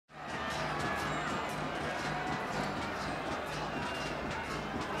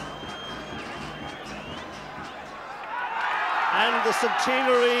And the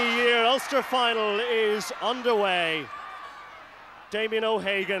centenary year Ulster final is underway. Damien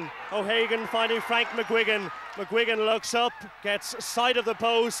O'Hagan. O'Hagan finding Frank McGuigan. McGuigan looks up, gets sight of the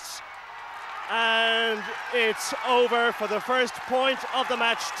posts, and it's over for the first point of the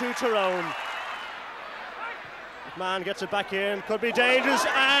match to Tyrone. McMahon gets it back in, could be dangerous,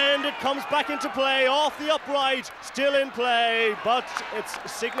 and it comes back into play off the upright, still in play, but it's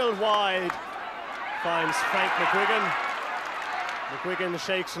signalled wide. Finds Frank McGuigan. McGuigan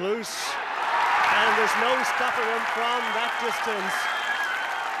shakes loose, and there's no stopping him from that distance.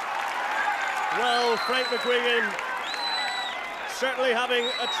 Well, Frank McGuigan certainly having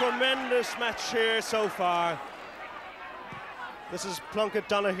a tremendous match here so far. This is Plunkett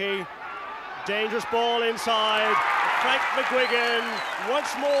Donaghy. Dangerous ball inside. Frank McGuigan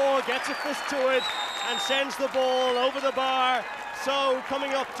once more gets a fist to it and sends the ball over the bar. So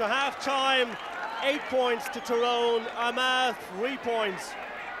coming up to half-time, 8 points to Tyrone, Armagh 3 points.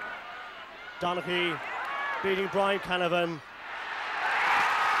 Donaghy beating Brian Canavan.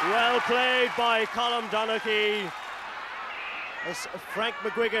 Well played by Colm Donaghy as Frank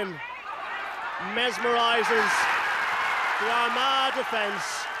McGuigan mesmerises the Armagh defence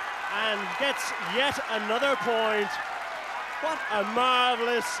and gets yet another point. What a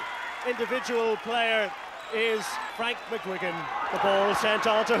marvellous individual player is Frank McGuigan. The ball sent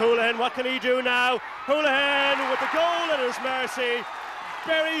on to Houlihan. What can he do now? Houlihan with the goal at his mercy,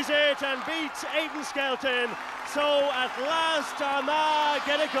 buries it and beats Aidan Skelton. So at last Armagh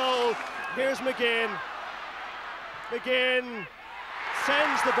get a goal. Here's McGinn. McGinn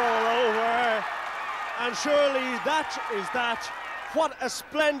sends the ball over, and surely that is that. What a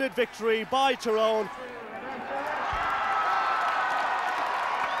splendid victory by Tyrone.